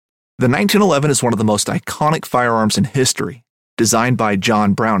The 1911 is one of the most iconic firearms in history. Designed by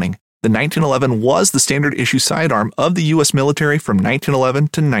John Browning, the 1911 was the standard issue sidearm of the U.S. military from 1911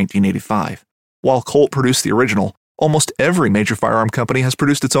 to 1985. While Colt produced the original, almost every major firearm company has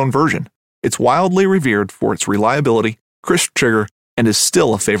produced its own version. It's wildly revered for its reliability, crisp trigger, and is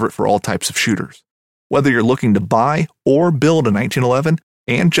still a favorite for all types of shooters. Whether you're looking to buy or build a 1911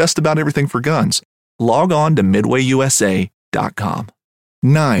 and just about everything for guns, log on to midwayusa.com.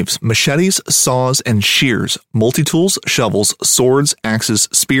 Knives, machetes, saws, and shears, multi-tools, shovels, swords, axes,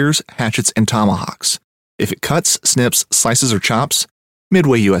 spears, hatchets, and tomahawks. If it cuts, snips, slices, or chops,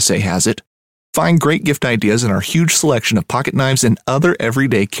 Midway USA has it. Find great gift ideas in our huge selection of pocket knives and other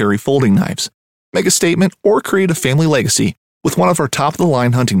everyday carry folding knives. Make a statement or create a family legacy with one of our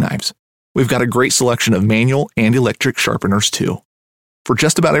top-of-the-line hunting knives. We've got a great selection of manual and electric sharpeners, too. For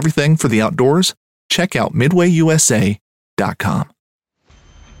just about everything for the outdoors, check out midwayusa.com.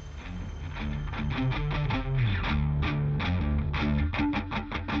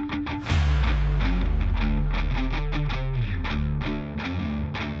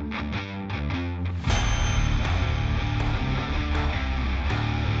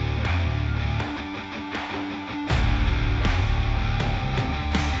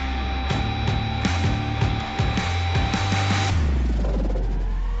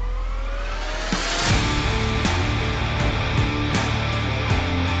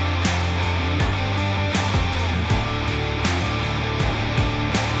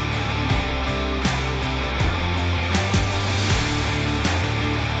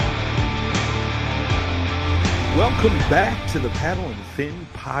 Welcome back to the Paddle and Fin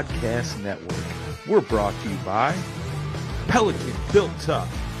Podcast Network. We're brought to you by Pelican, built tough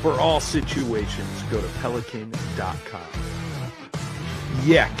for all situations. Go to pelican.com.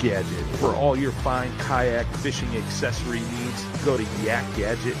 Yak Gadget, for all your fine kayak fishing accessory needs. Go to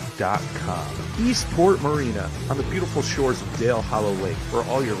yakgadget.com. Eastport Marina, on the beautiful shores of Dale Hollow Lake. For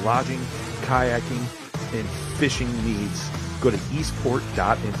all your lodging, kayaking, and fishing needs, go to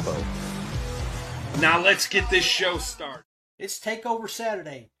eastport.info. Now let's get this show started. It's Takeover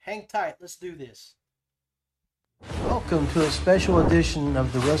Saturday. Hang tight. Let's do this. Welcome to a special edition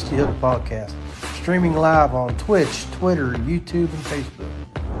of the Rusty Hook Podcast, streaming live on Twitch, Twitter, YouTube, and Facebook.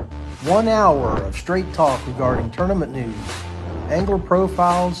 1 hour of straight talk regarding tournament news, angler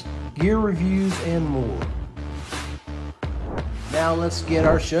profiles, gear reviews, and more. Now let's get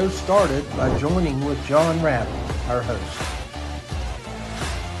our show started by joining with John Rapp, our host.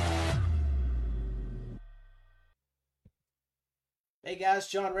 Hey guys,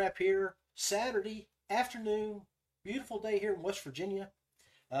 John Rapp here. Saturday afternoon, beautiful day here in West Virginia.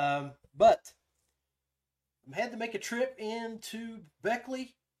 But I had to make a trip into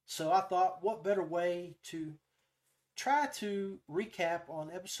Beckley, so I thought, what better way to try to recap on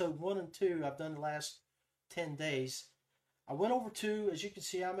episode 1 and 2 I've done the last 10 days. I went over to, as you can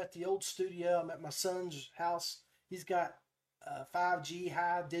see, I'm at the old studio. I'm at my son's house. He's got 5G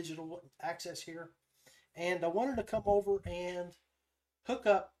high digital access here. And I wanted to come over and hook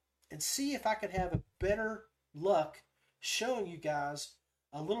up and see if I could have a better luck showing you guys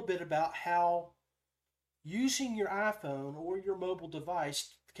a little bit about how using your iPhone or your mobile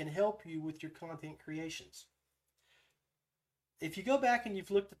device can help you with your content creations. If you go back and you've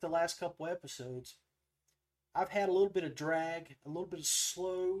looked at the last couple episodes, I've had a little bit of drag, a little bit of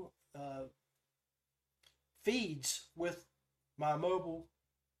slow feeds with my mobile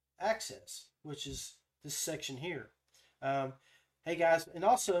access, which is this section here. Hey guys, and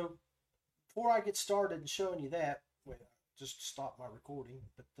also, before I get started and showing you that, wait, just stop my recording,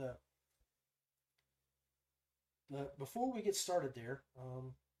 but before we get started there, let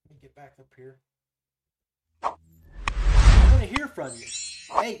me get back up here. I want to hear from you.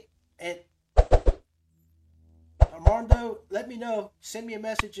 Hey, and Armando, let me know, send me a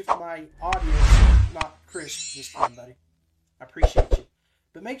message if my audio is not crisp this time, buddy. I appreciate you.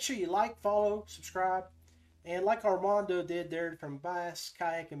 But make sure you like, follow, subscribe. And like Armando did there from Bass,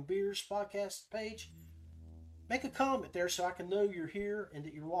 Kayak, and Beers podcast page, make a comment there so I can know you're here and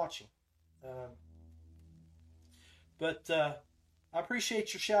that you're watching. But I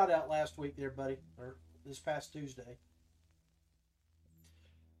appreciate your shout out last week there, buddy, or this past Tuesday.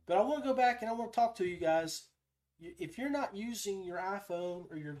 But I want to go back and I want to talk to you guys. If you're not using your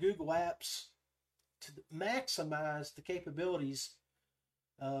iPhone or your Google Apps to maximize the capabilities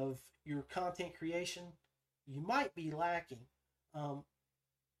of your content creation, you might be lacking. And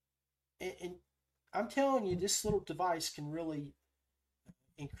I'm telling you, this little device can really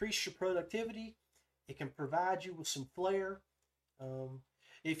increase your productivity. It can provide you with some flair.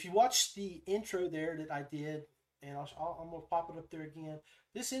 If you watch the intro there that I did and I'm going to pop it up there again.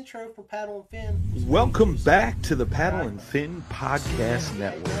 This intro from Paddle and Fin. Welcome back to the Paddle and Fin Podcast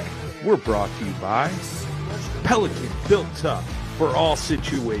Network. We're brought to you by Pelican, built tough for all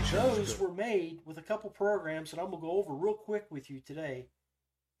situations. Those were made with a couple programs that I'm going to go over real quick with you today.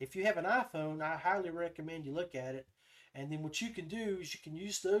 If you have an iPhone, I highly recommend you look at it. And then what you can do is you can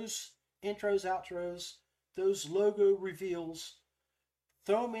use those intros, outros, those logo reveals,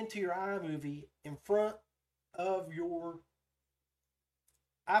 throw them into your iMovie in front of your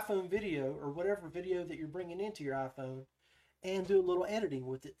iPhone video or whatever video that you're bringing into your iPhone, and do a little editing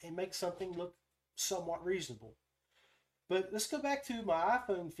with it and make something look somewhat reasonable. But let's go back to my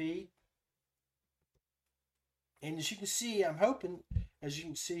iPhone feed. And as you can see, I'm hoping, as you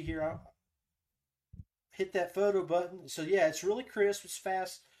can see here, I'll hit that photo button. So yeah, it's really crisp, it's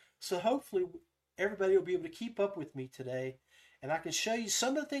fast. So hopefully everybody will be able to keep up with me today, and I can show you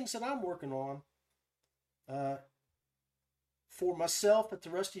some of the things that I'm working on for myself at the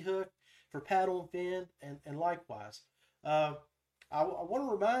Rusty Hook, for Paddle and Fin, and likewise. I want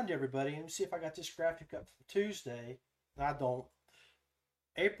to remind everybody, let me see if I got this graphic up for Tuesday. I don't.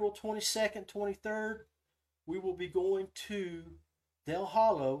 April 22nd, 23rd, we will be going to Del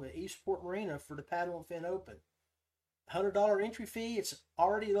Hollow at Eastport Marina for the Paddle and Fin Open. $100 entry fee. It's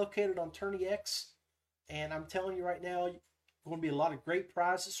already located on Tourney X, and I'm telling you right now, going to be a lot of great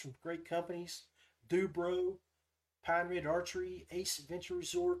prizes from great companies: Dubro, Pine Ridge Archery, Ace Adventure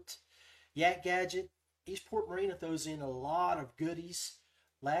Resort, Yak Gadget. Eastport Marina throws in a lot of goodies.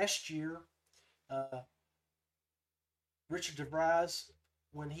 Last year, Richard DeVries,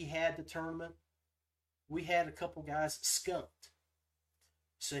 when he had the tournament, we had a couple guys that skunked.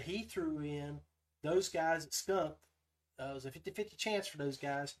 So he threw in those guys that skunked. It was a 50-50 chance for those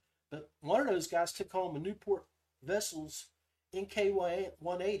guys. But one of those guys took home a Newport Vessels NK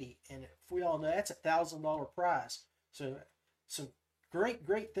 180. And if we all know, that's a $1,000 prize. So some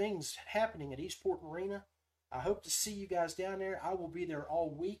great things happening at Eastport Marina. I hope to see you guys down there. I will be there all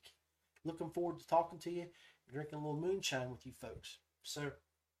week. Looking forward to talking to you, drinking a little moonshine with you folks. So,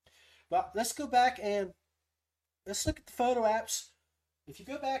 but let's go back and let's look at the photo apps. If you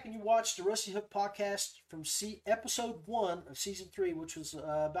go back and you watch the Rusty Hook podcast from episode 1 of season 3, which was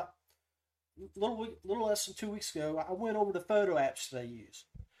about a little less than 2 weeks ago, I went over the photo apps that I use,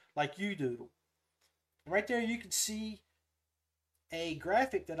 like UDoodle. And right there you can see a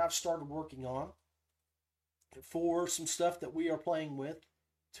graphic that I've started working on for some stuff that we are playing with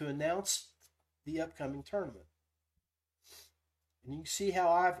to announce the upcoming tournament. And you can see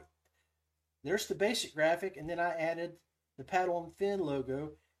how there's the basic graphic, and then I added the Paddle and Fin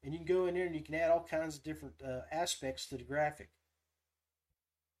logo, and you can go in there and you can add all kinds of different aspects to the graphic.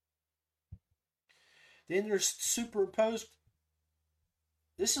 Then there's superimposed.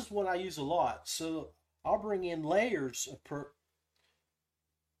 This is what I use a lot. So I'll bring in layers of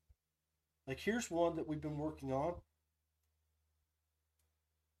like here's one that we've been working on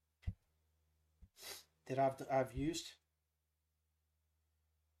that I've used.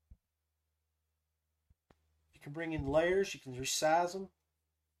 You can bring in layers, you can resize them.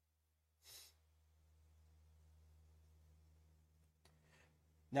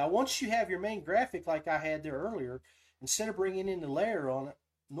 Now once you have your main graphic like I had there earlier, instead of bringing in the layer on it,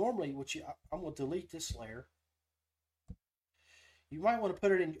 normally I'm going to delete this layer. You might want to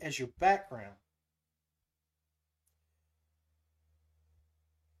put it in as your background.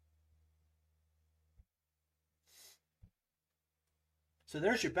 So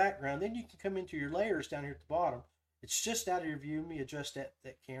there's your background. Then you can come into your layers down here at the bottom. It's just out of your view. Let me adjust that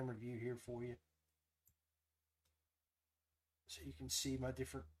camera view here for you, so you can see my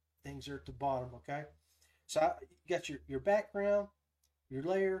different things there at the bottom, okay? So you got your background, your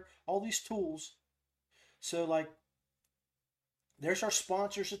layer, all these tools. So like, there's our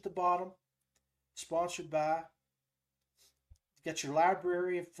sponsors at the bottom. Sponsored by. You got your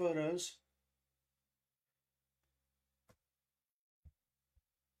library of photos.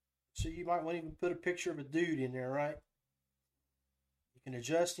 So you might want to even put a picture of a dude in there, right? You can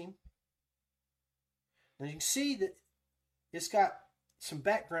adjust him. Now you can see that it's got some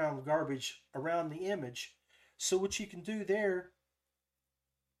background garbage around the image. So what you can do there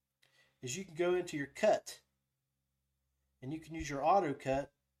is you can go into your cut, and you can use your auto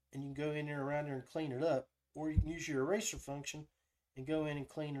cut, and you can go in there around there and clean it up. Or you can use your eraser function and go in and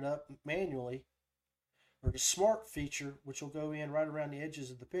clean it up manually. Or the smart feature, which will go in right around the edges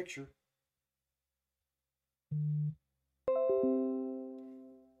of the picture.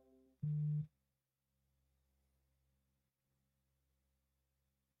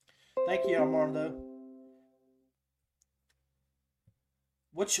 Thank you, Armando.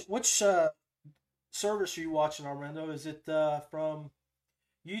 Which service are you watching, Armando? Is it from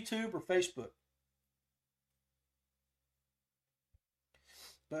YouTube or Facebook?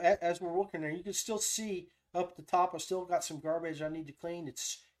 But as we're looking there, you can still see up at the top. I still got some garbage I need to clean.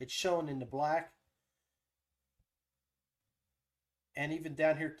 It's showing in the black, and even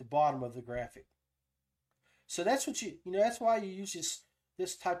down here at the bottom of the graphic. So that's what that's why you use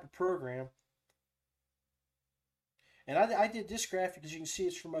this type of program. And I did this graphic, as you can see,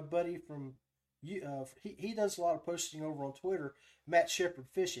 it's from my buddy from he does a lot of posting over on Twitter, Matt Shepard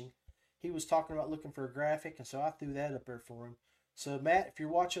Fishing. He was talking about looking for a graphic, and so I threw that up there for him. So Matt, if you're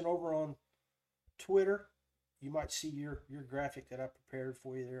watching over on Twitter, you might see your graphic that I prepared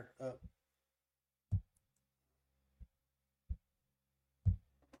for you there up.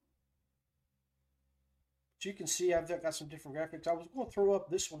 But you can see I've got some different graphics. I was going to throw up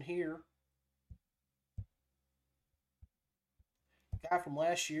this one here. Guy from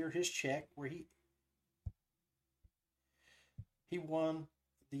last year, his check, where he won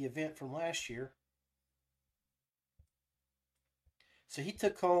the event from last year. So he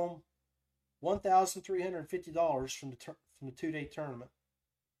took home $1,350 from the 2-day tournament.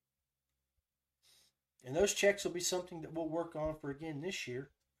 And those checks will be something that we'll work on for again this year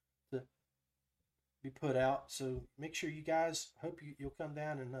to be put out. So make sure you guys, hope you'll come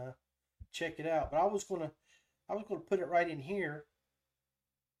down and check it out. But I was gonna put it right in here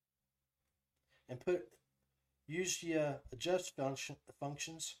and use the adjust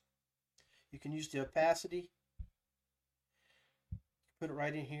functions. You can use the opacity. Put it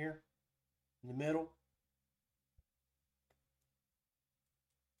right in here in the middle.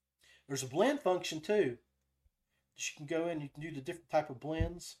 There's a blend function too. You can go in, you can do the different type of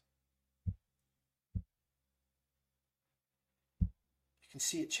blends. You can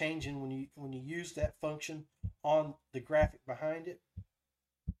see it changing when you use that function on the graphic behind it.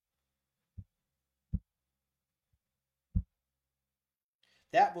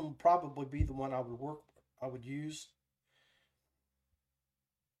 That one would probably be the one I would use.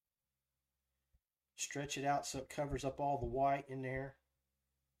 Stretch it out so it covers up all the white in there.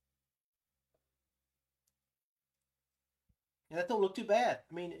 And that don't look too bad.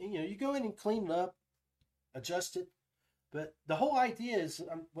 I mean, you go in and clean it up, adjust it. But the whole idea is,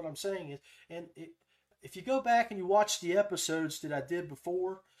 what I'm saying is, and if you go back and you watch the episodes that I did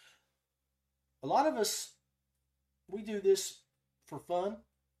before, a lot of us, we do this for fun.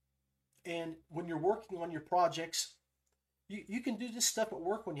 And when you're working on your projects, you can do this stuff at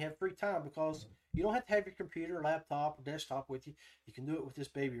work when you have free time, because you don't have to have your computer, laptop, or desktop with you. You can do it with this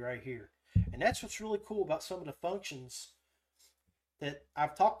baby right here. And that's what's really cool about some of the functions that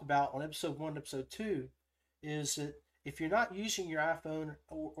I've talked about on episode 1 and episode 2, is that if you're not using your iPhone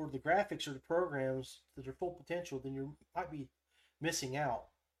or the graphics or the programs to their full potential, then you might be missing out.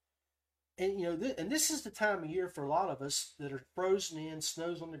 And and this is the time of year for a lot of us that are frozen in,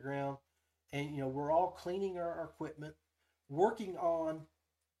 snow's on the ground, and we're all cleaning our equipment, working on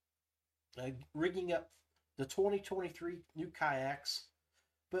rigging up the 2023 new kayaks.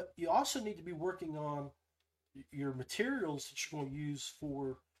 But you also need to be working on your materials that you're going to use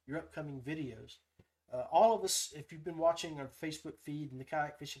for your upcoming videos. All of us, if you've been watching our Facebook feed and the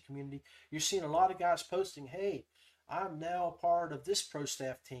kayak fishing community, you're seeing a lot of guys posting, hey, I'm now part of this pro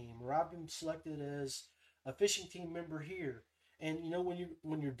staff team, or I've been selected as a fishing team member here. And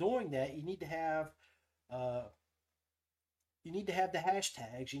when you're doing that, you need to have the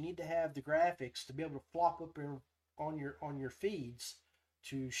hashtags, you need to have the graphics to be able to flop up on your feeds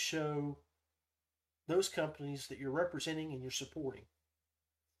to show those companies that you're representing and you're supporting.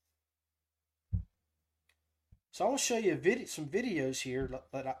 So I want to show you some videos here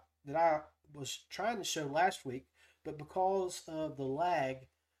that I was trying to show last week, but because of the lag,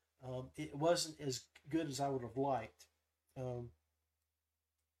 it wasn't as good as I would have liked.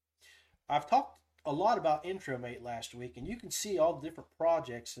 I've talked a lot about IntroMate last week, and you can see all the different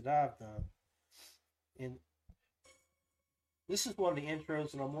projects that I've done. And this is one of the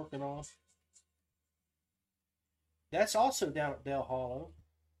intros that I'm working on. That's also down at Dale Hollow.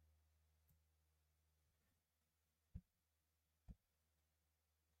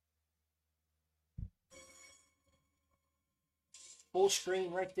 Full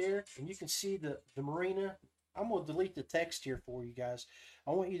screen right there, and you can see the marina. I'm going to delete the text here for you guys.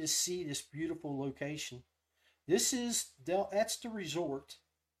 I want you to see this beautiful location. This is that's the resort.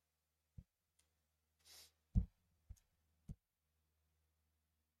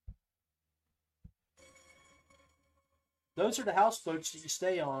 Those are the houseboats that you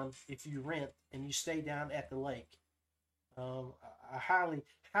stay on if you rent and you stay down at the lake. I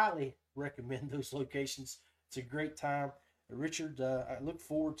highly recommend those locations. It's a great time. Richard, I look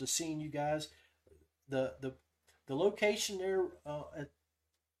forward to seeing you guys. the location there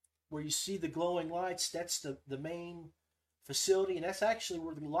where you see the glowing lights, that's the main facility, and that's actually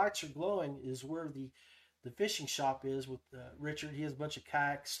where the lights are glowing, is where the fishing shop is with Richard. He has a bunch of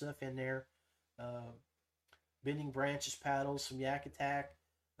kayak stuff in there, bending branches, paddles, some yak attack,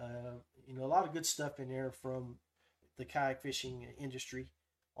 a lot of good stuff in there from the kayak fishing industry,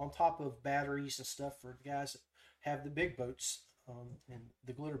 on top of batteries and stuff for the guys that have the big boats and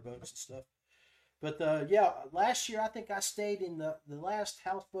the glitter boats and stuff. But last year I think I stayed in the last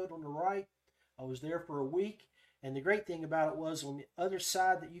houseboat on the right. I was there for a week, and the great thing about it was on the other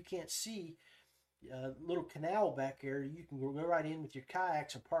side that you can't see, a little canal back there, you can go right in with your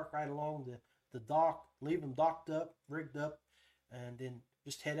kayaks and park right along the dock, leave them docked up, rigged up, and then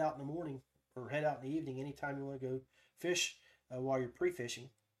just head out in the morning or head out in the evening anytime you want to go fish while you're pre-fishing,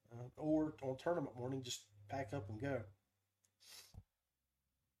 or on tournament morning, just pack up and go.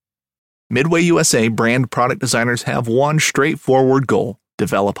 Midway USA brand product designers have one straightforward goal: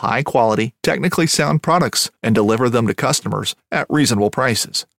 develop high-quality, technically sound products and deliver them to customers at reasonable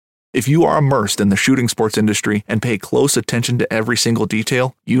prices. If you are immersed in the shooting sports industry and pay close attention to every single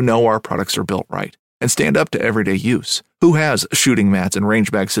detail, you know our products are built right and stand up to everyday use. Who has shooting mats and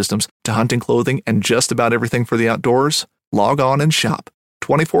range bag systems to hunting clothing and just about everything for the outdoors? Log on and shop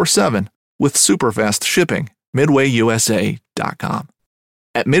 24/7 with super fast shipping. MidwayUSA.com.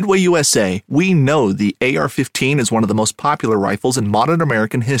 At Midway USA, we know the AR-15 is one of the most popular rifles in modern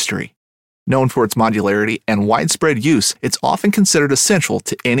American history. Known for its modularity and widespread use, it's often considered essential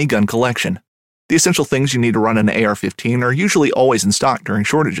to any gun collection. The essential things you need to run an AR-15 are usually always in stock during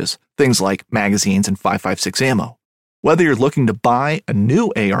shortages, things like magazines and 5.56 ammo. Whether you're looking to buy a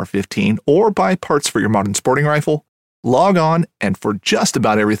new AR-15 or buy parts for your modern sporting rifle, log on, and for just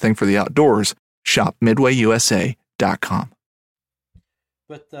about everything for the outdoors, shop MidwayUSA.com.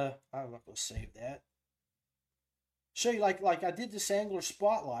 But I'm not going to save that. Show you like I did this angler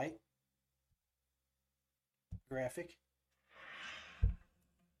spotlight graphic.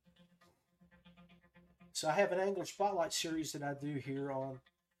 So I have an angler spotlight series that I do here on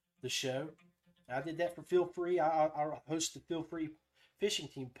the show. I did that for Feel Free. I host the Feel Free Fishing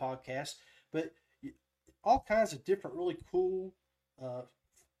Team podcast. But all kinds of different, really cool.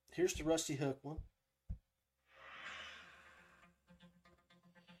 Here's the Rusty Hook one.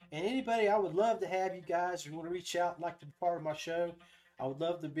 And anybody, I would love to have you guys who want to reach out and like to be part of my show. I would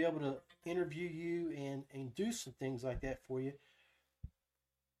love to be able to interview you and do some things like that for you.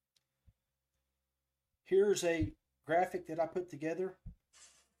 Here's a graphic that I put together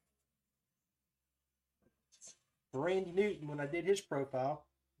for Randy Newton when I did his profile.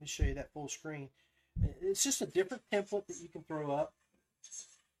 Let me show you that full screen. It's just a different template that you can throw up.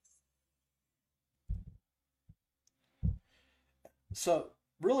 So,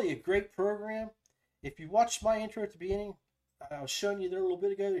 really a great program. If you watched my intro at the beginning, I was showing you there a little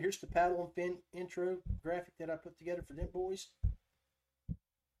bit ago. Here's the paddle and fin intro graphic that I put together for them boys.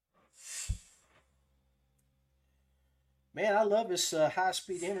 Man, I love this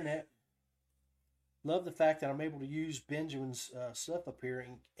high-speed internet. Love the fact that I'm able to use Benjamin's stuff up here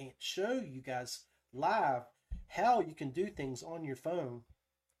and show you guys live how you can do things on your phone.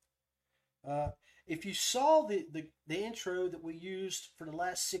 If you saw the intro that we used for the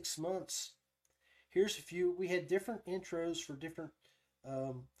last 6 months, here's a few. We had different intros for different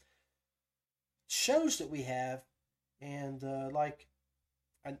shows that we have. And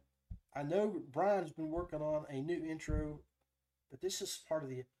I know Brian's been working on a new intro, but this is part of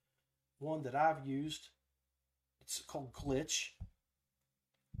the one that I've used. It's called Glitch.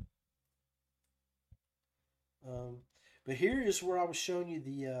 But here is where I was showing you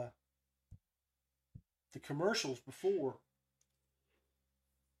the commercials before.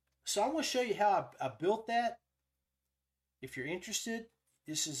 So I'm going to show you how I built that. If you're interested,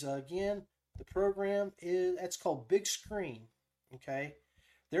 this is again the program that's called Big Screen. Okay,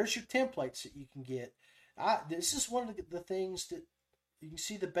 there's your templates that you can get. This is one of the things that you can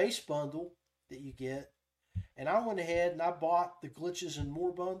see, the base bundle that you get, and I went ahead and I bought the Glitches and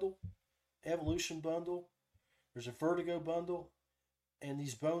More bundle, Evolution bundle. There's a Vertigo bundle, and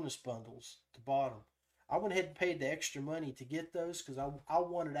these bonus bundles at the bottom. I went ahead and paid the extra money to get those because I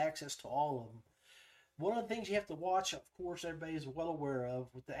wanted access to all of them. One of the things you have to watch, of course, everybody is well aware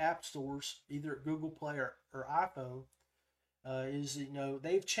of with the app stores, either at Google Play or iPhone, is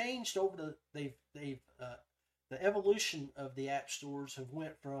they've changed over the evolution of the app stores have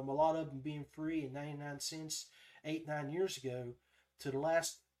went from a lot of them being free and 99 cents 8-9 years ago to 4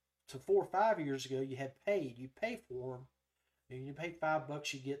 or 5 years ago you had paid. You pay for them. You pay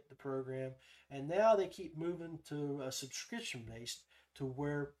 $5, you get the program, and now they keep moving to a subscription based to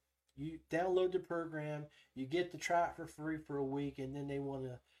where You download the program, you get to try it for free for a week, and then they want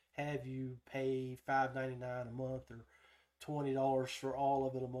to have you pay $5.99 a month or $20 for all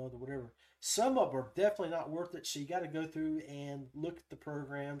of it a month or whatever. Some of them are definitely not worth it, so you got to go through and look at the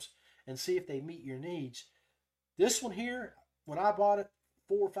programs and see if they meet your needs. This one here, when I bought it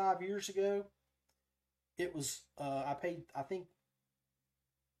 4 or 5 years ago, it was I paid, I think,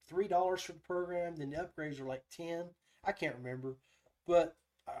 $3 for the program. Then the upgrades are like 10. I can't remember, but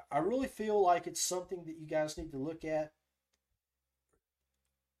I really feel like it's something that you guys need to look at.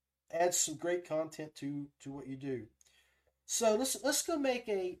 Adds some great content to what you do. So let's go make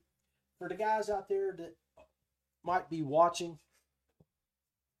a, for the guys out there that might be watching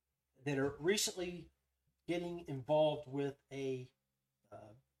that are recently getting involved with a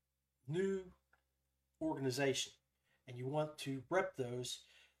new organization and you want to rep those.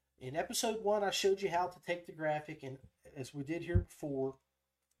 In episode 1, I showed you how to take the graphic, and as we did here before,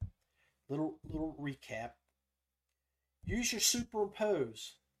 little recap. Use your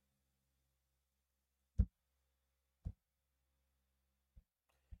superimpose.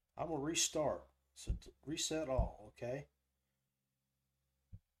 I'm going to restart. So reset all, okay?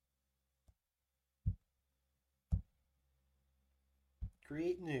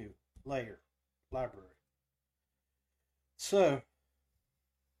 Create new layer, library. So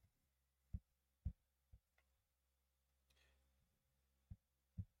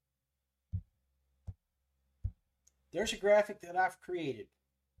there's a graphic that I've created.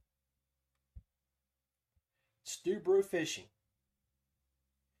 It's do brew fishing.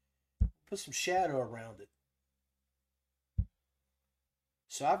 Put some shadow around it.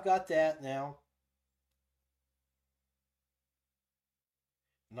 So I've got that now.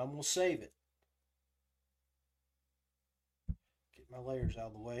 And I'm going to save it. Get my layers out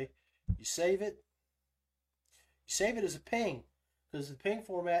of the way. You save it. You save it as a ping. Because the ping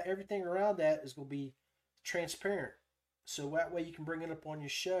format, everything around that is going to be transparent. So that way you can bring it up on your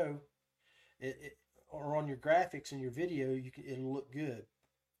show or on your graphics and your video. It'll look good.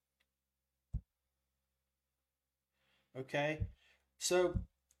 Okay, so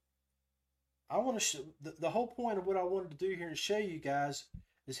I want to show the whole point of what I wanted to do here and show you guys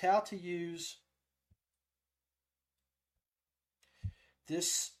is how to use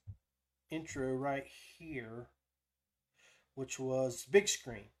this intro right here, which was big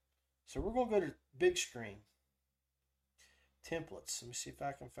screen. So we're going to go to big screen templates. Let me see if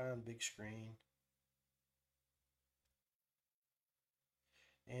I can find big screen.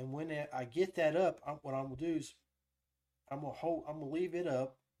 And when I get that up, what I'm going to do is I'm gonna leave it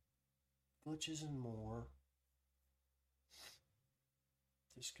up. Glitches and more.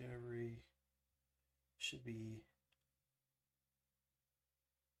 Discovery should be.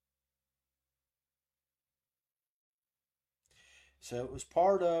 So it was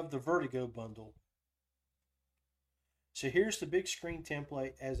part of the Vertigo bundle. So here's the big screen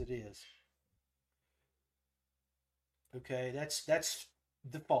template as it is. Okay, that's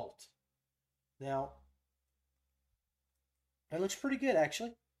default. Now, that looks pretty good,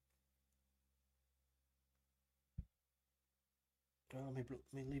 actually. Well, let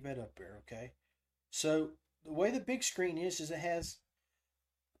me leave that up there, okay? So the way the big screen is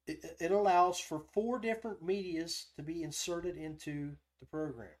it allows for 4 different medias to be inserted into the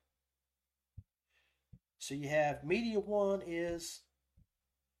program. So you have media 1 is,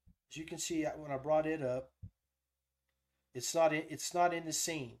 as you can see when I brought it up, it's not in the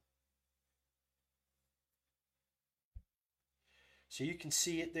scene. So you can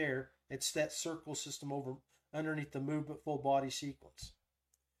see it there. It's that circle system over underneath the movement full body sequence.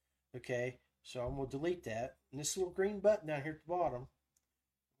 Okay, so I'm going to delete that. And this little green button down here at the bottom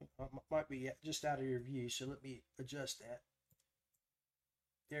might be just out of your view, so let me adjust that.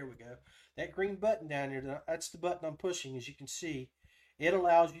 There we go. That green button down there, that's the button I'm pushing. As you can see, it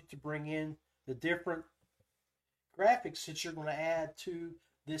allows you to bring in the different graphics that you're going to add to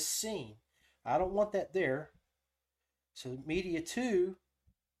this scene. I don't want that there. So media 2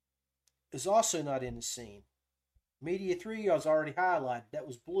 is also not in the scene. Media 3 I was already highlighted. That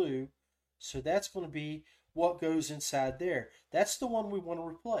was blue. So that's going to be what goes inside there. That's the one we want to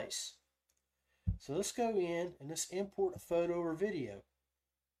replace. So let's go in and let's import a photo or video.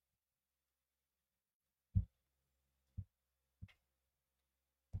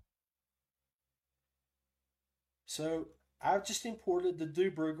 So I've just imported the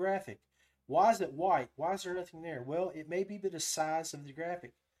Dubro graphic. Why is it white? Why is there nothing there? Well, it may be the size of the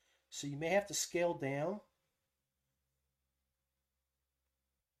graphic. So you may have to scale down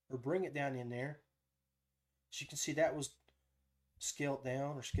or bring it down in there. So you can see that was scaled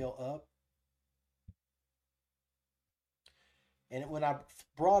down or scaled up. And when I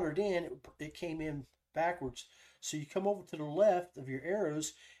brought it in, it came in backwards. So you come over to the left of your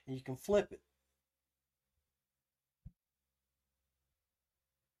arrows and you can flip it.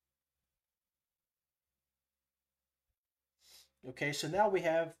 Okay, so now we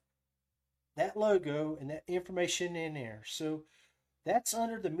have that logo and that information in there. So that's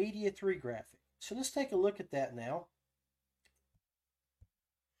under the Media 3 graphic. So let's take a look at that now.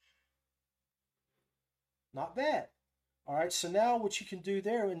 Not bad. All right, so now what you can do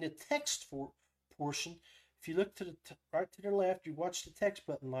there in the text portion, if you look to the right to the left, you watch the text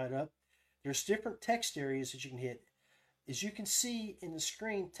button light up. There's different text areas that you can hit. As you can see in the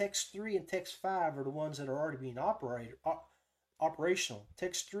screen, text 3 and text 5 are the ones that are already being operational.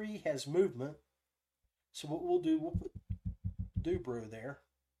 Text 3 has movement. So what we'll do, we'll put Dubro there.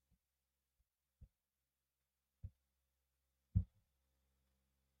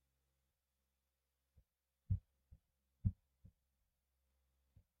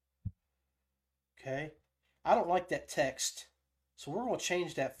 Okay, I don't like that text, so we're going to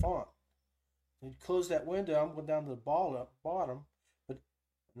change that font. When you close that window, I'm going down to the bottom, and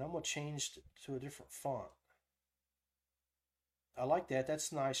I'm going to change to a different font. I like that.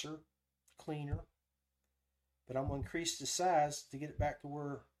 That's nicer, cleaner. But I'm going to increase the size to get it back to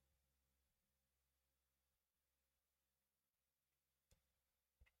where.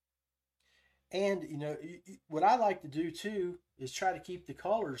 And, you know, what I like to do too is try to keep the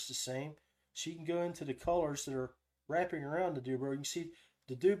colors the same. So you can go into the colors that are wrapping around the Dubro. You can see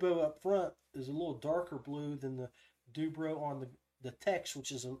the Dubro up front is a little darker blue than the Dubro on the text,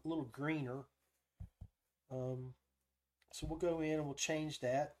 which is a little greener. So we'll go in and we'll change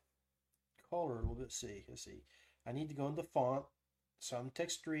that color a little bit. Let's see. I need to go into font. So I'm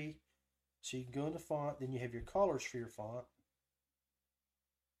text 3. So you can go into font. Then you have your colors for your font.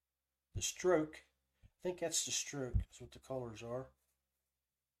 The stroke. I think that's the stroke. That's what the colors are.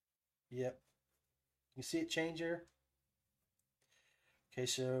 Yep. You see it change there? Okay,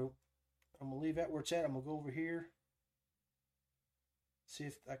 so I'm going to leave that where it's at. I'm going to go over here. See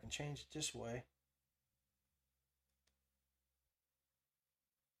if I can change it this way.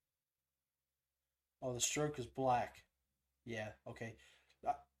 Oh, the stroke is black. Yeah, okay.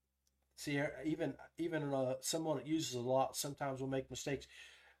 See, even someone that uses it a lot sometimes will make mistakes.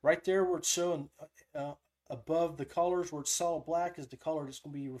 Right there where it's showing above the colors where it's solid black is the color that's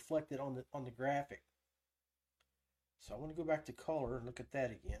going to be reflected on the graphic. So I want to go back to color and look at that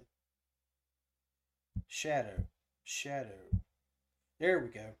again. Shadow. There we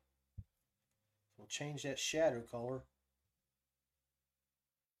go. We'll change that shadow color.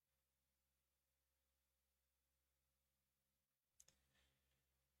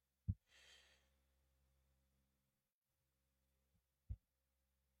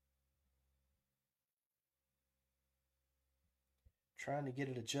 Trying to get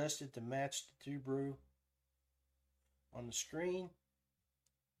it adjusted to match the Dubro on the screen.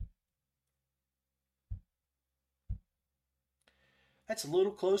 That's a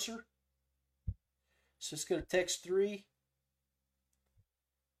little closer. So let's go to text 3.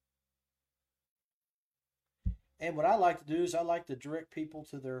 And what I like to do is I like to direct people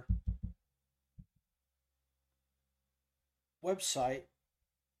to their website.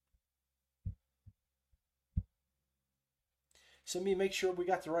 So let me make sure we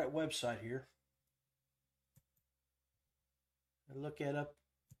got the right website here. And look at up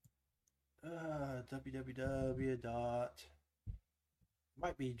www.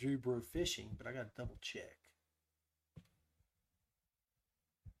 Might be Dubro Fishing, but I got to double check.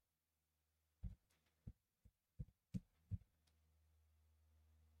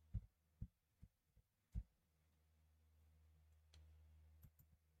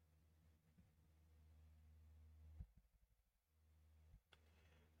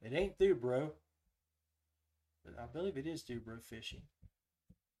 It ain't Dubro, but I believe it is Dubro Fishing.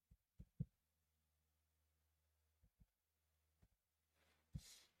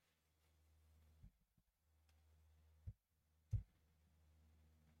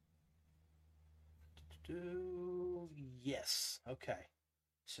 Yes. Okay.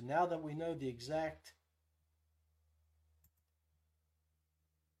 So now that we know the exact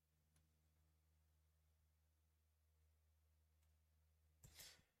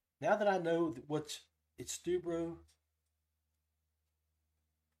now that I know what it's Dubro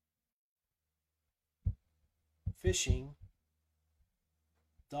fishing.com.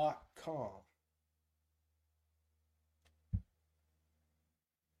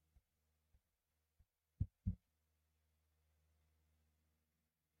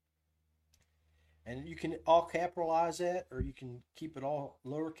 And you can all capitalize that, or you can keep it all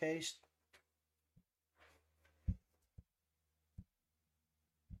lowercase.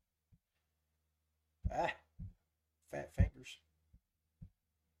 Ah, fat fingers.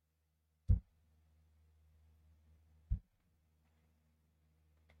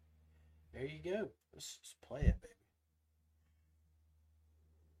 There you go. Let's play it, baby.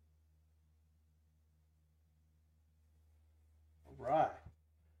 All right.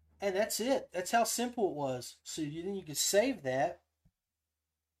 And that's it. That's how simple it was. So then you can save that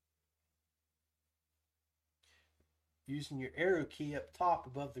using your arrow key up top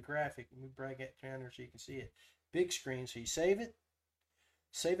above the graphic. Let me drag that down there so you can see it. Big screen. So you save it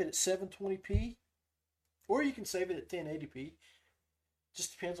at 720p, or you can save it at 1080p.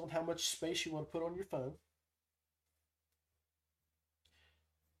 Just depends on how much space you want to put on your phone.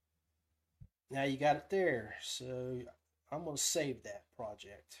 Now you got it there. So I'm going to save that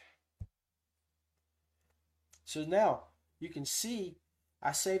project. So now you can see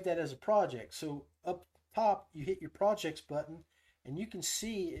I saved that as a project. So up top, you hit your projects button, and you can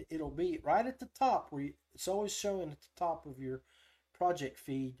see it'll be right at the top where it's always showing at the top of your project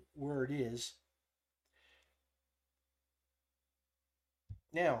feed where it is.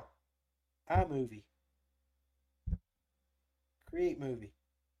 Now, iMovie, create movie,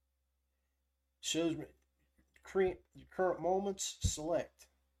 shows me create your current moments, select.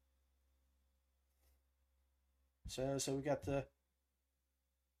 So we got the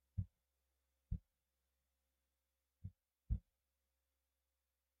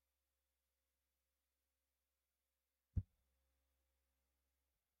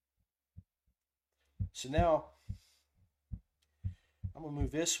so now I'm gonna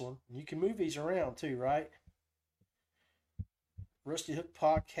move this one. You can move these around too, right? Rusty Hook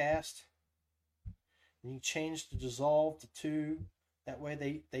podcast. And you change the dissolve to 2. That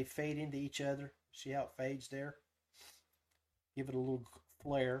way they fade into each other. See how it fades there? Give it a little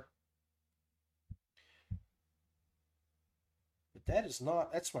flare. But that's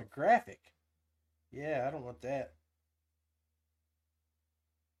my graphic. Yeah, I don't want that.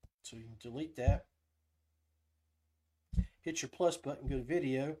 So you can delete that. Hit your plus button, go to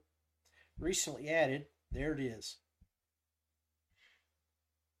video. Recently added. There it is.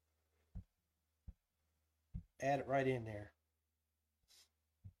 Add it right in there.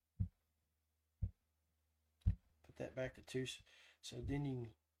 Put that back to 2. So then you can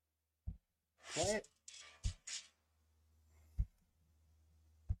play it.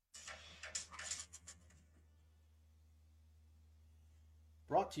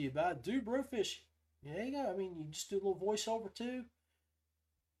 Brought to you by Dude Bro Fish. There you go. I mean, you just do a little voiceover too,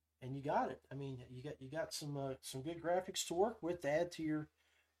 and you got it. I mean, you got some good graphics to work with to add to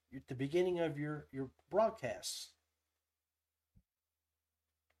the beginning of your broadcasts.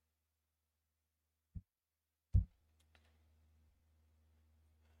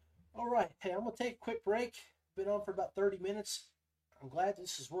 All right, hey, I'm gonna take a quick break. Been on for about 30 minutes. I'm glad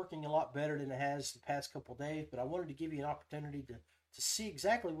this is working a lot better than it has the past couple of days, but I wanted to give you an opportunity to see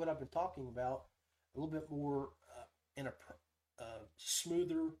exactly what I've been talking about a little bit more in a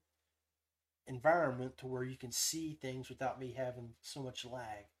smoother environment to where you can see things without me having so much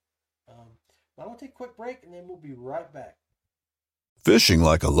lag. But I'm going to take a quick break, and then we'll be right back. Fishing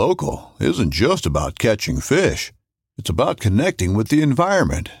like a local isn't just about catching fish. It's about connecting with the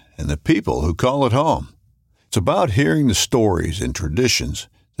environment and the people who call it home. It's about hearing the stories and traditions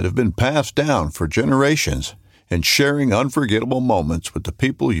that have been passed down for generations and sharing unforgettable moments with the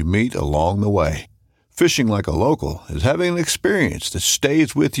people you meet along the way. Fishing like a local is having an experience that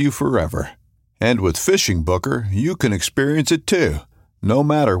stays with you forever. And with Fishing Booker, you can experience it too, no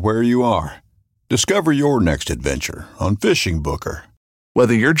matter where you are. Discover your next adventure on Fishing Booker.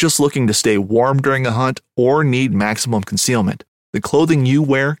 Whether you're just looking to stay warm during a hunt or need maximum concealment, the clothing you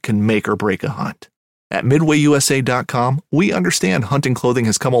wear can make or break a hunt. At MidwayUSA.com, we understand hunting clothing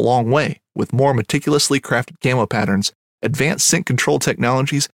has come a long way with more meticulously crafted camo patterns, advanced scent control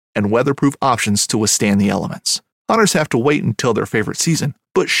technologies, and weatherproof options to withstand the elements. Hunters have to wait until their favorite season,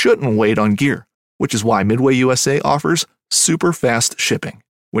 but shouldn't wait on gear, which is why Midway USA offers super fast shipping.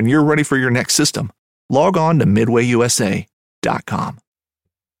 When you're ready for your next system, log on to MidwayUSA.com.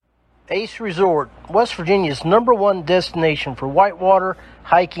 Ace Resort, West Virginia's #1 destination for whitewater,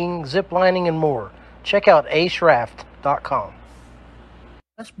 hiking, ziplining, and more. Check out aceraft.com.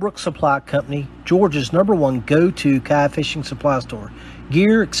 Westbrook Supply Company, Georgia's #1 go-to kayak fishing supply store.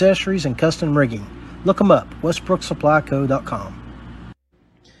 Gear, accessories, and custom rigging. Look them up, westbrooksupplyco.com.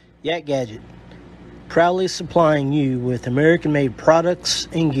 Yak Gadget, proudly supplying you with American-made products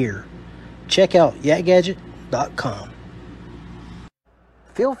and gear. Check out yakgadget.com.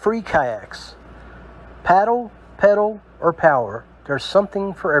 Feel Free Kayaks. Paddle, pedal, or power, there's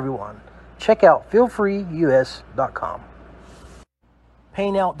something for everyone. Check out feelfreeus.com.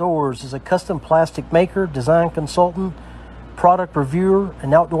 Paint Outdoors is a custom plastic maker, design consultant, product reviewer,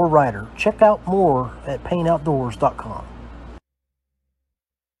 and outdoor writer. Check out more at paintoutdoors.com.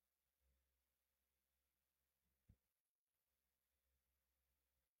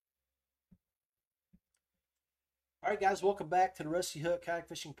 All right, guys, welcome back to the Rusty Hook Kayak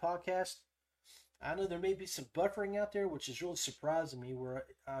Fishing Podcast. I know there may be some buffering out there, which is really surprising me where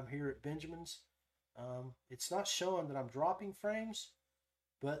I'm here at Benjamin's. It's not showing that I'm dropping frames,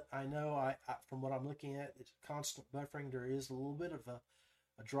 but I know I from what I'm looking at, it's constant buffering. There is a little bit of a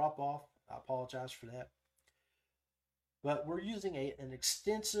drop off. I apologize for that. But we're using an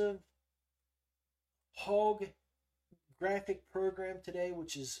extensive hog graphic program today,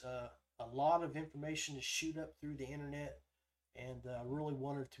 which is a lot of information to shoot up through the internet, and I really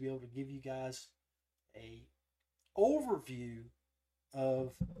wanted to be able to give you guys a overview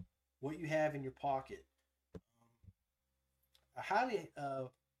of what you have in your pocket. I highly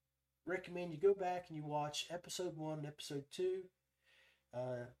recommend you go back and you watch episode 1 and episode 2.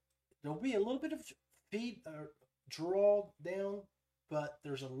 There'll be a little bit of feed draw down, but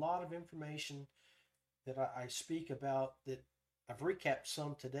there's a lot of information that I speak about that I've recapped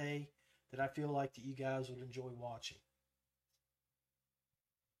some today that I feel like that you guys would enjoy watching.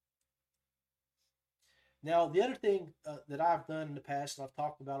 Now, the other thing that I've done in the past, and I've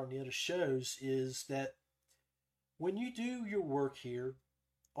talked about on the other shows, is that when you do your work here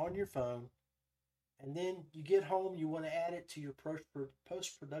on your phone, and then you get home, you want to add it to your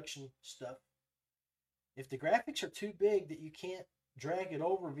post-production stuff. If the graphics are too big that you can't drag it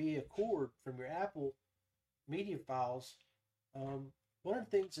over via cord from your Apple media files, one of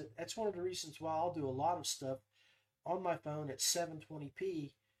the things that's one of the reasons why I'll do a lot of stuff on my phone at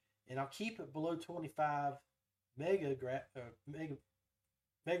 720p, and I'll keep it below 25 megabytes.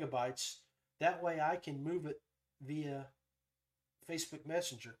 That way I can move it via Facebook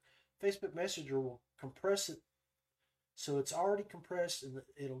Messenger. Facebook Messenger will compress it so it's already compressed, and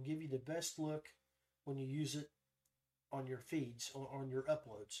it'll give you the best look when you use it on your feeds, on your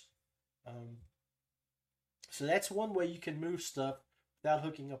uploads. So that's one way you can move stuff without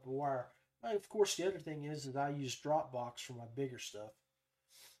hooking up a wire. Of course, the other thing is that I use Dropbox for my bigger stuff.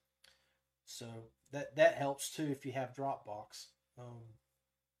 So that helps too if you have Dropbox.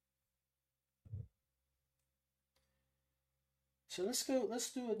 So let's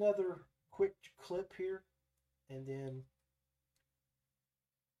do another quick clip here, and then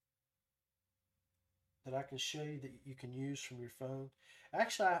that I can show you that you can use from your phone.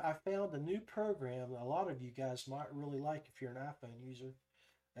 Actually, I found a new program a lot of you guys might really like if you're an iPhone user.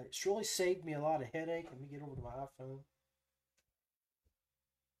 It's really saved me a lot of headache. Let me get over to my iPhone.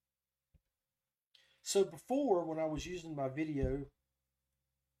 So before, when I was using my video,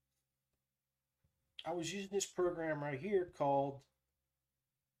 I was using this program right here called,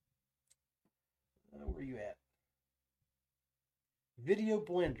 where are you at? Video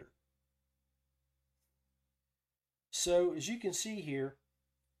Blender. So as you can see here,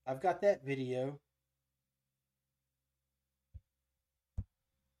 I've got that video.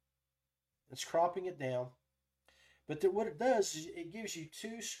 It's cropping it down. But what it does is it gives you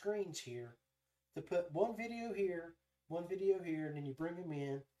two screens here to put one video here, and then you bring them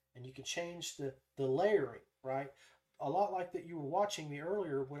in, and you can change the layering, right? A lot like that you were watching me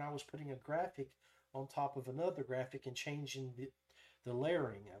earlier when I was putting a graphic on top of another graphic and changing the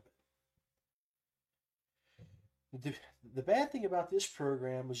layering of it. The bad thing about this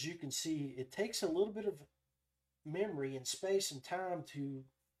program, as you can see, it takes a little bit of memory and space and time to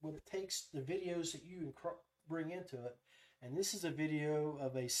what it takes the videos that you bring into it. And this is a video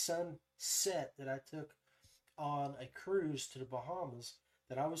of a sunset that I took on a cruise to the Bahamas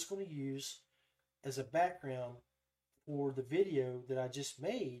that I was going to use as a background for the video that I just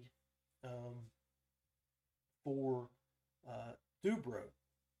made for Dubro.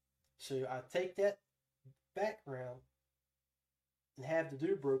 So I take that background and have the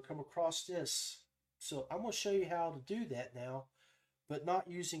Dubro come across this. So I'm going to show you how to do that now, but not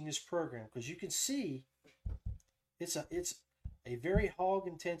using this program, because you can see it's a very hog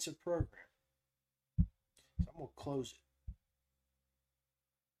intensive program. So I'm going to close it.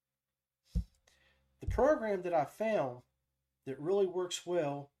 The program that I found that really works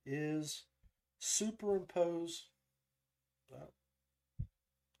well is Superimpose.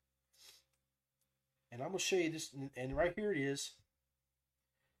 And I'm going to show you this, and right here it is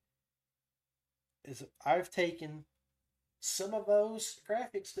I've taken some of those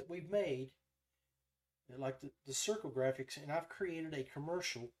graphics that we've made, like the circle graphics, and I've created a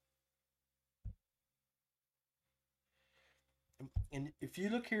commercial. And if you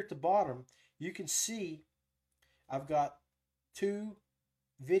look here at the bottom, you can see I've got two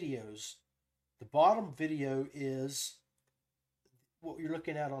videos. The bottom video is what you're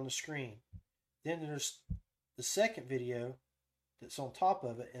looking at on the screen. Then there's the second video that's on top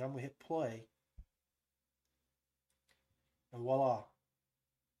of it, and I'm going to hit play. And voila.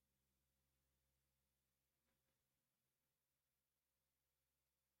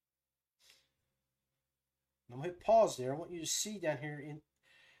 I'm going to hit pause there. I want you to see down here in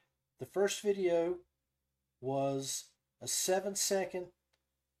the first video was a 7-second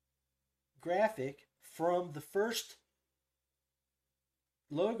graphic from the first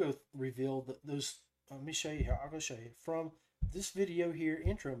logo reveal. Those, let me show you here. I'll go show you from this video here,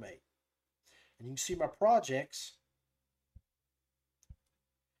 Intro Mate. And you can see my projects.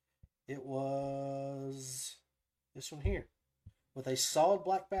 It was this one here with a solid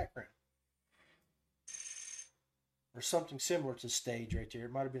black background. Or something similar to Stage right there.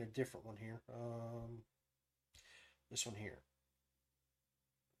 It might have been a different one here. This one here.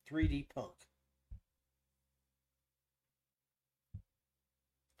 3D Punk.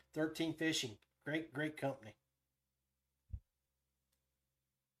 13 Fishing. Great company.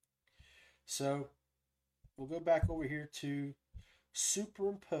 So, we'll go back over here to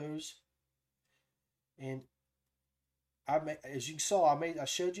superimpose. And as you saw, I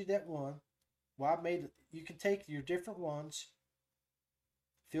showed you that one. Well, you can take your different ones,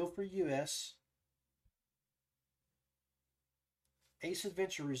 fill for US, Ace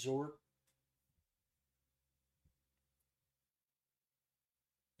Adventure Resort,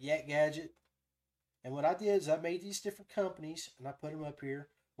 Yak Gadget, and what I did is I made these different companies and I put them up here.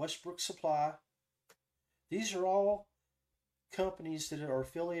 Westbrook Supply. These are all companies that are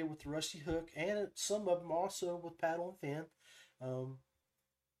affiliated with the Rusty Hook, and some of them also with Paddle and Fin.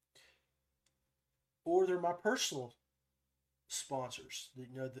 Or they're my personal sponsors,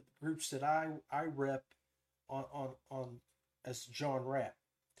 the groups that I rep on as John Rapp.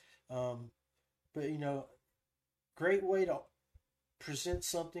 But great way to present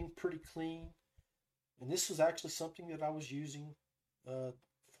something pretty clean. And this was actually something that I was using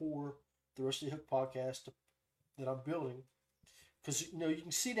for the Rusty Hook podcast that I'm building, because you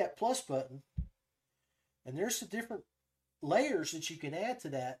can see that plus button, and there's the different layers that you can add to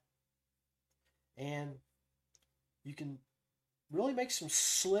that. And you can really make some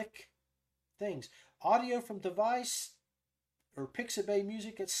slick things. Audio from device or Pixabay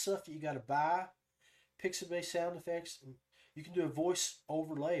music, that's stuff that you got to buy. Pixabay sound effects. And you can do a voice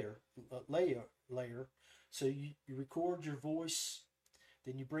over layer. So you record your voice,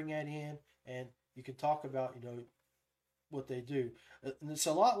 then you bring that in, and you can talk about what they do. And it's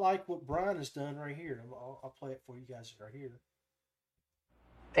a lot like what Brian has done right here. I'll play it for you guys right here.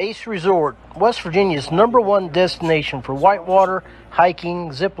 Ace Resort, West Virginia's #1 destination for whitewater, hiking,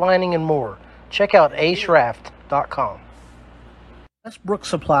 ziplining, and more. Check out aceraft.com. That's Brook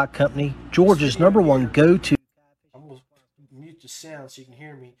Supply Company, Georgia's #1 go-to. I'm going to mute the sound so you can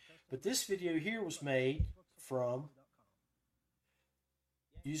hear me. But this video here was made from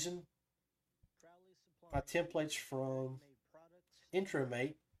using my templates from Intro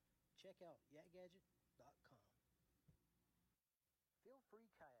Mate.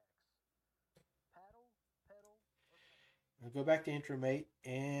 I'll go back to Intro Mate,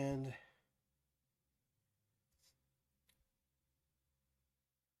 and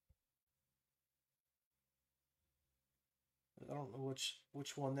I don't know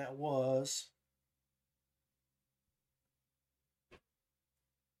which one that was.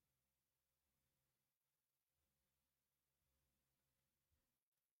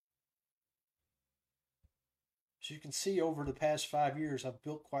 So you can see over the past 5 years, I've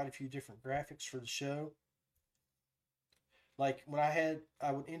built quite a few different graphics for the show. Like when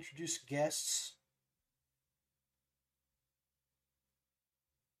I would introduce guests.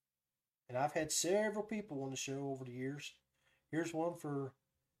 And I've had several people on the show over the years. Here's one for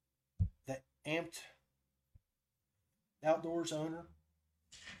the Amped Outdoors owner,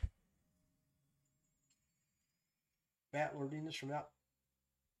 Matt Lordinas from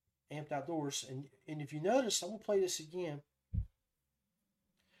Amped Outdoors. And if you notice, I'm going to play this again.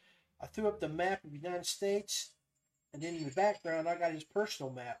 I threw up the map of the United States. And then in the background, I got his personal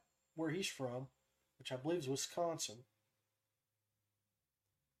map, where he's from, which I believe is Wisconsin.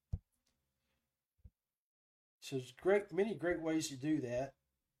 So there's many great ways to do that.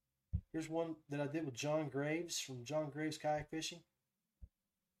 Here's one that I did with John Graves from John Graves Kayak Fishing.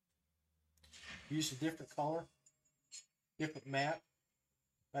 Used a different color, different map.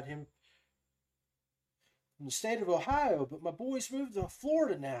 Got him from the state of Ohio, but my boys moved to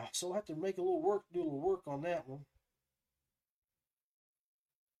Florida now, so I'll have to do a little work on that one.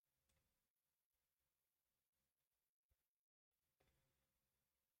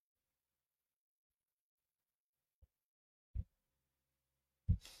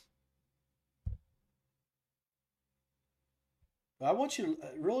 But I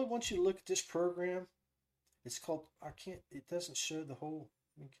really want you to look at this program. It's called, it doesn't show the whole,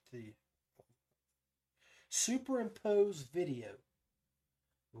 let me get the superimpose video.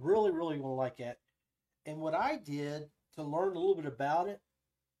 Really, really want to like that. And what I did to learn a little bit about it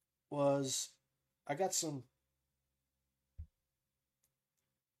was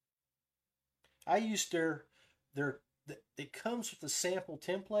I used it comes with a sample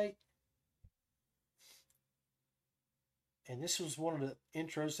template. And this was one of the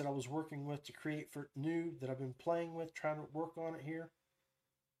intros that I was working with to create for new that I've been playing with, trying to work on it here.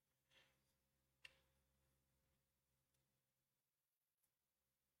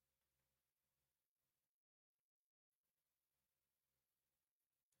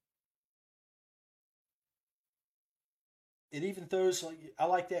 It even throws, like, I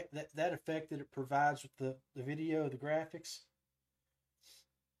like that effect that it provides with the video, the graphics.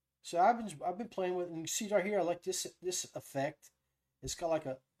 So I've been playing with it, and you see right here, I like this effect. It's got like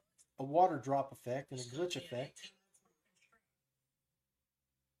a water drop effect and a glitch effect.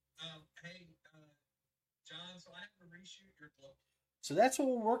 John, so I have to reshoot your clip. So that's what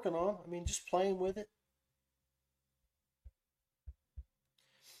we're working on. I mean, just playing with it.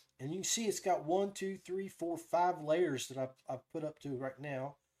 And you can see it's got 1, 2, 3, 4, 5 layers that I've put up to right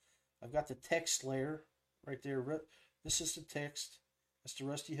now. I've got the text layer right there. This is the text. That's the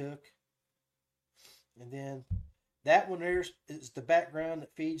Rusty Hook. And then that one there is the background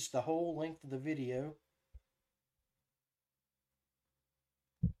that feeds the whole length of the video.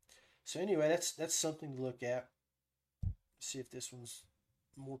 So anyway, that's something to look at. Let's see if this one's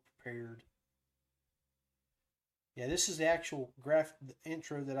more prepared. Yeah, this is the actual the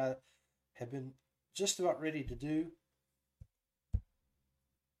intro that I have been just about ready to do.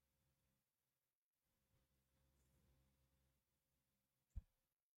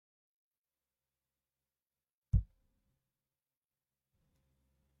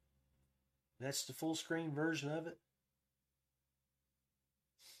 That's the full screen version of it.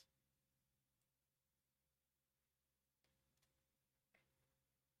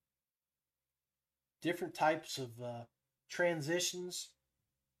 Different types of transitions.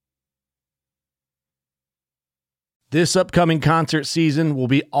 This upcoming concert season will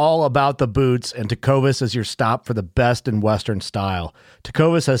be all about the boots, and Tecovas is your stop for the best in Western style.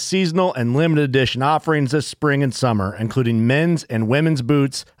 Tecovas has seasonal and limited edition offerings this spring and summer, including men's and women's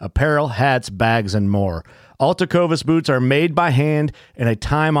boots, apparel, hats, bags, and more. All Tecovas boots are made by hand in a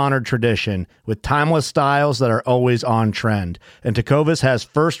time-honored tradition with timeless styles that are always on trend. And Tecovas has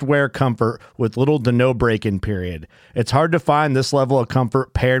first wear comfort with little to no break-in period. It's hard to find this level of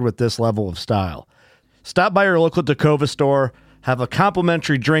comfort paired with this level of style. Stop by your local Tecovas store, have a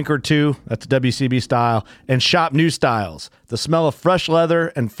complimentary drink or two, that's WCB style, and shop new styles. The smell of fresh leather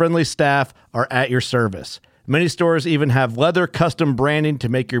and friendly staff are at your service. Many stores even have leather custom branding to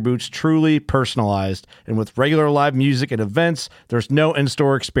make your boots truly personalized. And with regular live music and events, there's no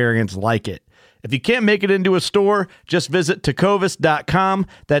in-store experience like it. If you can't make it into a store, just visit tecovas.com.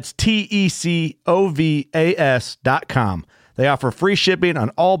 That's TECOVAS.com. They offer free shipping on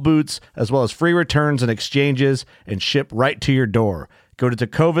all boots, as well as free returns and exchanges, and ship right to your door. Go to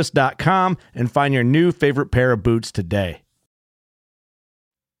tecovas.com and find your new favorite pair of boots today.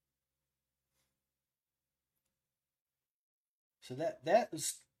 So that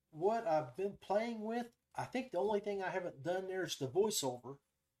is what I've been playing with. I think the only thing I haven't done there is the voiceover.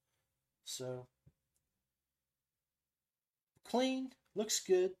 So clean, looks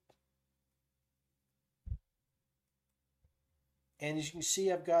good. And as you can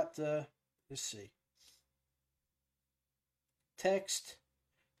see, I've got, let's see, text,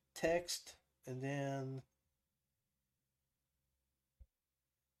 and then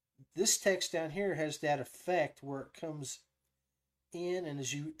this text down here has that effect where it comes in, and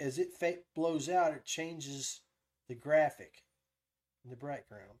as it blows out, it changes the graphic in the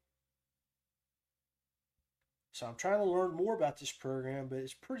background. So I'm trying to learn more about this program, but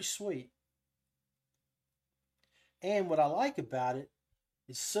it's pretty sweet. And what I like about it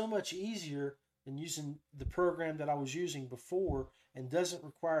is so much easier than using the program that I was using before, and doesn't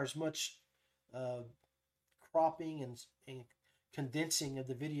require as much cropping and condensing of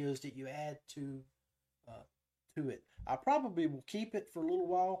the videos that you add to it. I probably will keep it for a little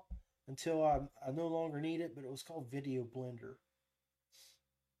while until I no longer need it, but it was called Video Blender.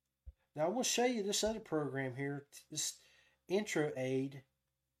 Now I want to show you this other program here, this intro aid.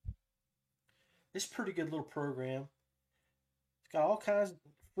 It's a pretty good little program. It's got all kinds of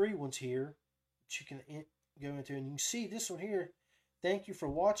free ones here that you can go into. And you can see this one here, thank you for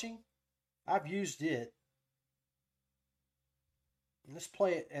watching. I've used it. And let's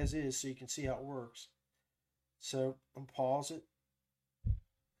play it as is so you can see how it works. So I'm going to pause it.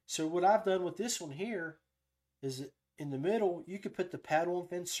 So what I've done with this one here is that in the middle, you could put the Paddle and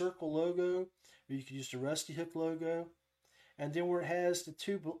Fin Circle logo, or you could use the Rusty Hook logo. And then where it has the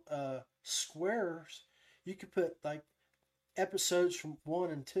two squares, you could put like episodes from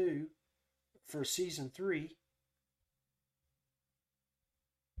 1 and 2 for season 3.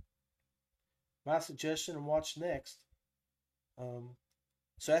 My suggestion, and watch next.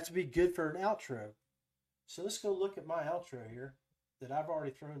 So that's to be good for an outro. So let's go look at my outro here that I've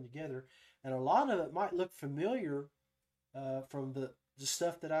already thrown together. And a lot of it might look familiar from the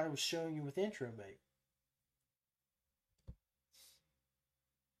stuff that I was showing you with Intro Mate.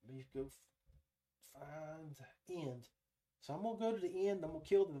 Let me go find the end. So I'm going to go to the end. I'm going to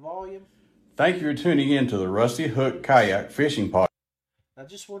kill the volume. Thank you for tuning in to the Rusty Hook Kayak Fishing Pod. I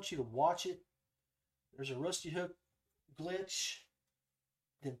just want you to watch it. There's a Rusty Hook glitch.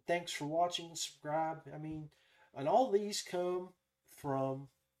 Then thanks for watching. Subscribe. I mean, and all these come from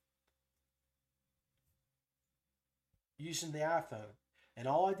using the iPhone. And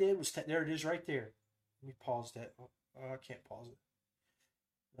all I did was, there it is right there. Let me pause that. Oh, I can't pause it.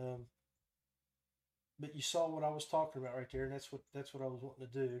 But you saw what I was talking about right there, and that's what I was wanting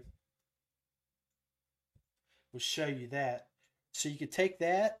to do, was show you that. So you could take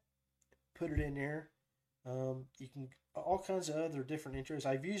that, put it in there. You can all kinds of other different intros.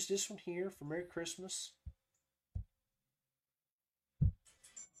 I've used this one here for Merry Christmas.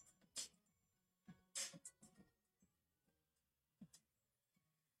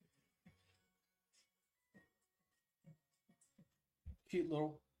 Cute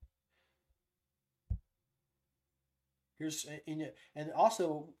little. Here's, and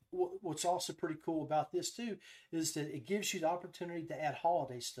also what's also pretty cool about this too is that it gives you the opportunity to add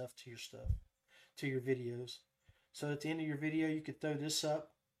holiday stuff, to your videos. So at the end of your video, you could throw this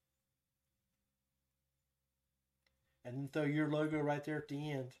up and then throw your logo right there at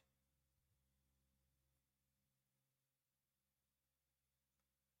the end.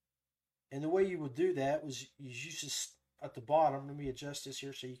 And the way you would do that was you use this at the bottom. Let me adjust this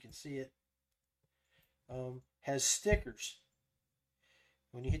here so you can see it. Has stickers.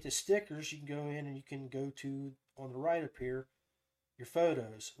 When you hit the stickers, you can go in and you can go to, on the right up here, your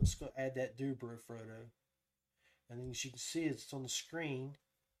photos. Let's go add that Dubro photo. And then as you can see, it's on the screen.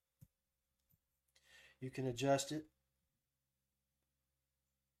 You can adjust it.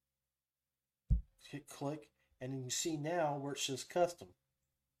 Hit click, and you can see now where it says custom.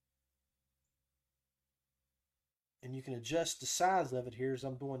 And you can adjust the size of it here as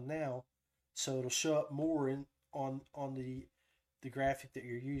I'm doing now, so it'll show up more in on the graphic that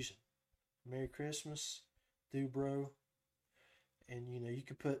you're using. Merry Christmas, Dubro, and you know you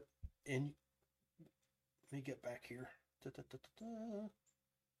could put in. Let me get back here.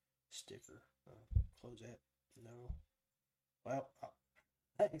 Sticker. Close that. No. Well,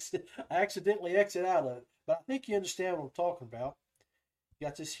 I accidentally exit out of it, but I think you understand what I'm talking about. You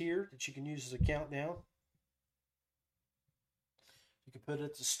got this here that you can use as a countdown. You can put it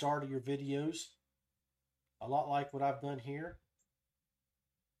at the start of your videos, a lot like what I've done here.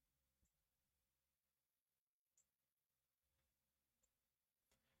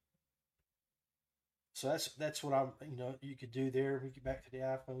 So that's what you could do there. We get back to the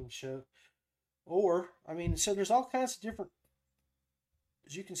iPhone show. Or, I mean, so there's all kinds of different,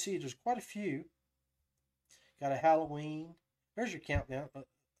 as you can see, there's quite a few. Got a Halloween. There's your countdown.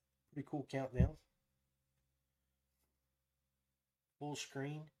 Pretty cool countdown. Full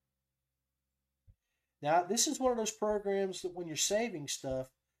screen. Now, this is one of those programs that when you're saving stuff,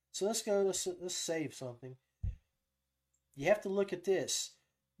 so let's save something. You have to look at this.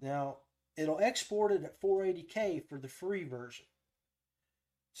 Now, it'll export it at 480K for the free version.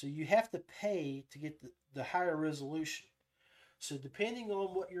 So you have to pay to get the higher resolution. So depending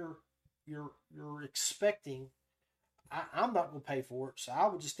on what you're expecting, I'm not going to pay for it. So I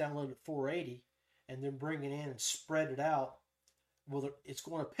would just download it 480 and then bring it in and spread it out. Well, it's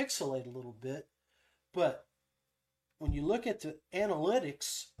going to pixelate a little bit, but when you look at the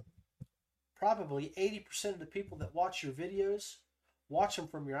analytics, probably 80% of the people that watch your videos watch them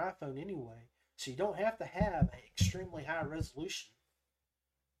from your iPhone anyway. So you don't have to have an extremely high resolution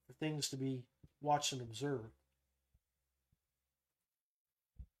for things to be watched and observed.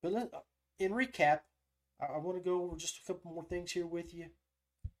 But in recap, I want to go over just a couple more things here with you.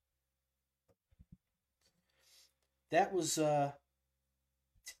 That was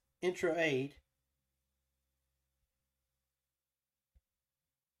intro aid.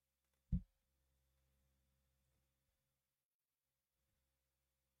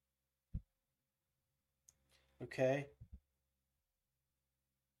 Okay.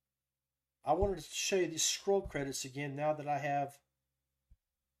 I wanted to show you these scroll credits again now that I have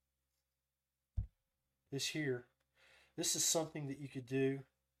this here. This is something that you could do,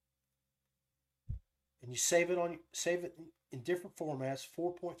 and you save it in different formats: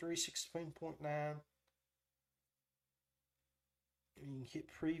 4.3, 16.9. You can hit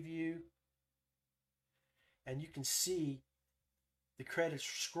preview, and you can see the credits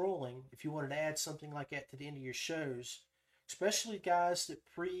scrolling if you wanted to add something like that to the end of your shows, especially guys that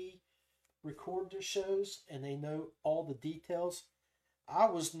pre-record their shows and they know all the details.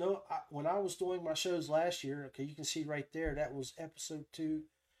 When I was doing my shows last year, okay, you can see right there, that was episode 2,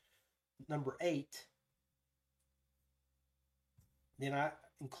 number 8. Then I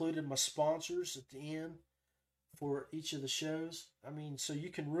included my sponsors at the end for each of the shows. I mean, so you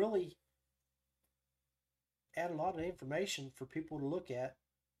can really add a lot of information for people to look at.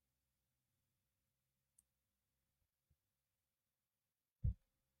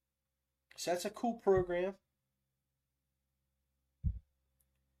 So that's a cool program.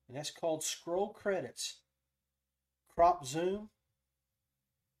 And that's called Scroll Credits. Crop Zoom.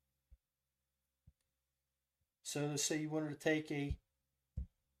 So let's say you wanted to take a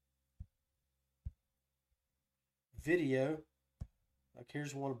video, like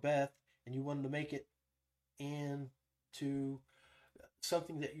here's one of Beth, and you wanted to make it into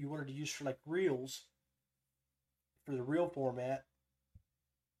something that you wanted to use for like reels, for the reel format,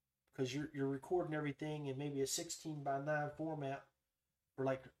 because you're recording everything in maybe a 16:9 format for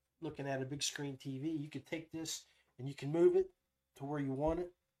like looking at a big screen TV. You could take this and you can move it to where you want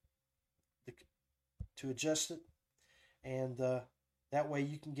it to adjust it, and that way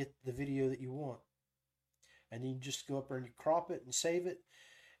you can get the video that you want. And you just go up there and you crop it and save it.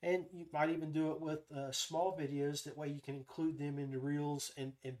 And you might even do it with small videos. That way you can include them in the reels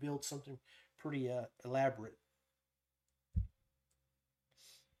and build something pretty elaborate.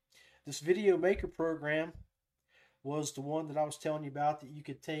 This Video Maker program was the one that I was telling you about, that you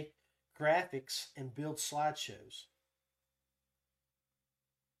could take graphics and build slideshows.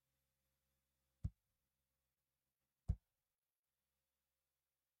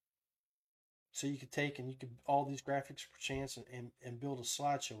 So you could take and you could all these graphics per chance and build a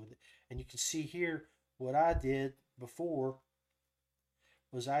slideshow with it. And you can see here what I did before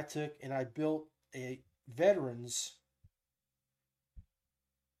was I took and I built a veterans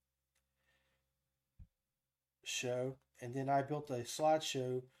show, and then I built a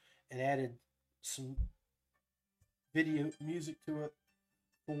slideshow and added some video music to it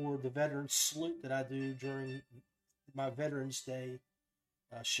for the veterans salute that I do during my Veterans Day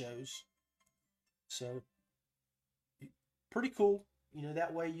shows. So pretty cool. You know,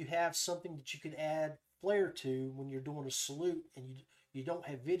 that way you have something that you can add flair to when you're doing a salute, and you don't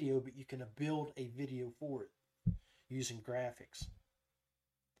have video, but you can build a video for it using graphics.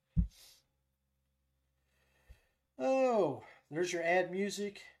 Oh, there's your add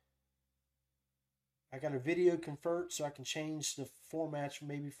music. I got a video convert, so I can change the format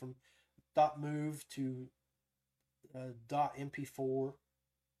maybe from .mov to .mp4.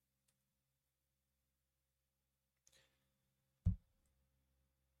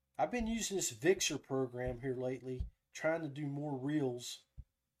 I've been using this Vixer program here lately, trying to do more reels.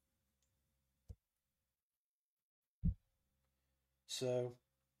 So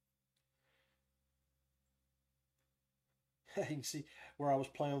you can see where I was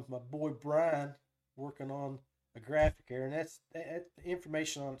playing with my boy Brian, working on a graphic here, and that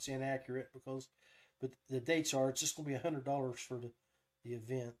information on it's inaccurate but the dates are, it's just going to be $100 for the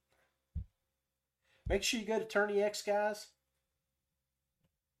event. Make sure you go to Tourney X, guys.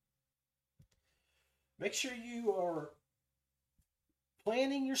 Make sure you are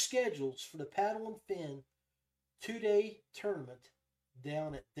planning your schedules for the Paddle and Fin 2-day tournament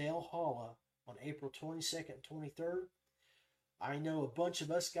down at Dale Holla on April 22nd and 23rd. I know a bunch of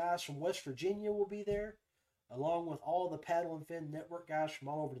us guys from West Virginia will be there, along with all the Paddle and Fin Network guys from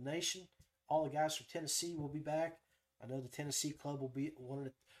all over the nation. All the guys from Tennessee will be back. I know the Tennessee club will be one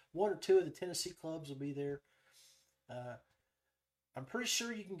or two of the Tennessee clubs will be there. I'm pretty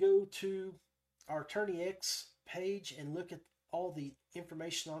sure you can go to our Tourney X page and look at all the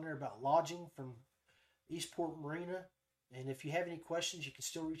information on there about lodging from Eastport Marina. And if you have any questions, you can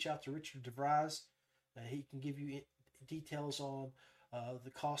still reach out to Richard DeVries. He can give you details on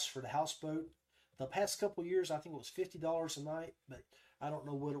the cost for the houseboat. The past couple years, I think it was $50 a night, but I don't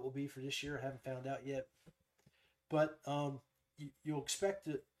know what it will be for this year. I haven't found out yet. But you'll expect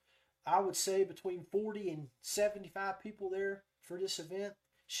it, I would say, between 40 and 75 people there for this event.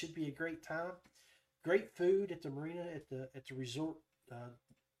 Should be a great time. Great food at the marina, at the resort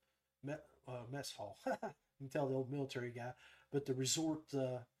mess hall. You can tell the old military guy. But the resort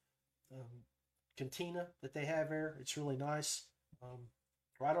cantina that they have there, it's really nice.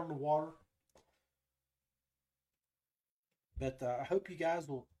 Right on the water. But I hope you guys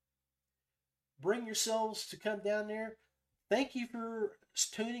will bring yourselves to come down there. Thank you for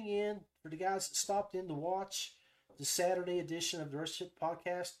tuning in, for the guys that stopped in to watch the Saturday edition of the Rusty Hook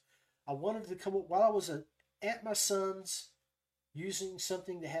podcast. I wanted to come up while I was at my son's, using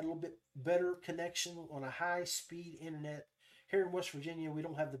something that had a little bit better connection on a high-speed internet. Here in West Virginia, we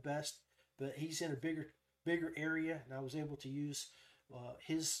don't have the best, but he's in a bigger area, and I was able to use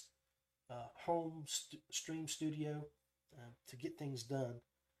his home stream studio to get things done.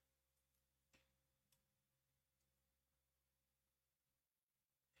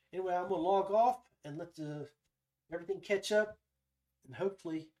 Anyway, I'm going to log off and let everything catch up, and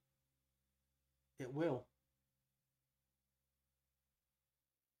hopefully it will.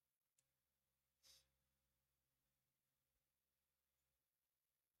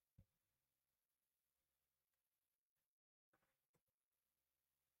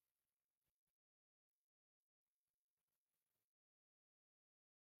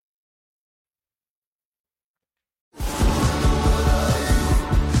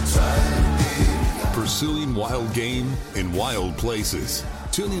 Pursuing wild game in wild places.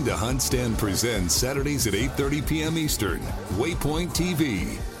 Tune in to Hunt Stand Presents Saturdays at 8:30 p.m. Eastern. Waypoint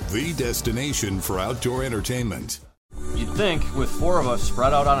TV, the destination for outdoor entertainment. You'd think, with 4 of us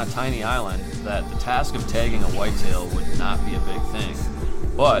spread out on a tiny island, that the task of tagging a whitetail would not be a big thing.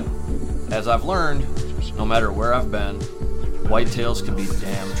 But, as I've learned, no matter where I've been, whitetails can be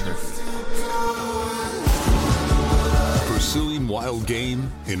damn tricky. Pursuing wild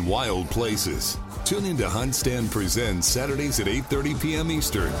game in wild places. Tune in to Hunt Stand Presents Saturdays at 8:30 p.m.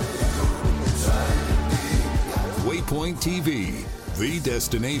 Eastern. Waypoint TV, the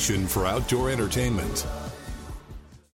destination for outdoor entertainment.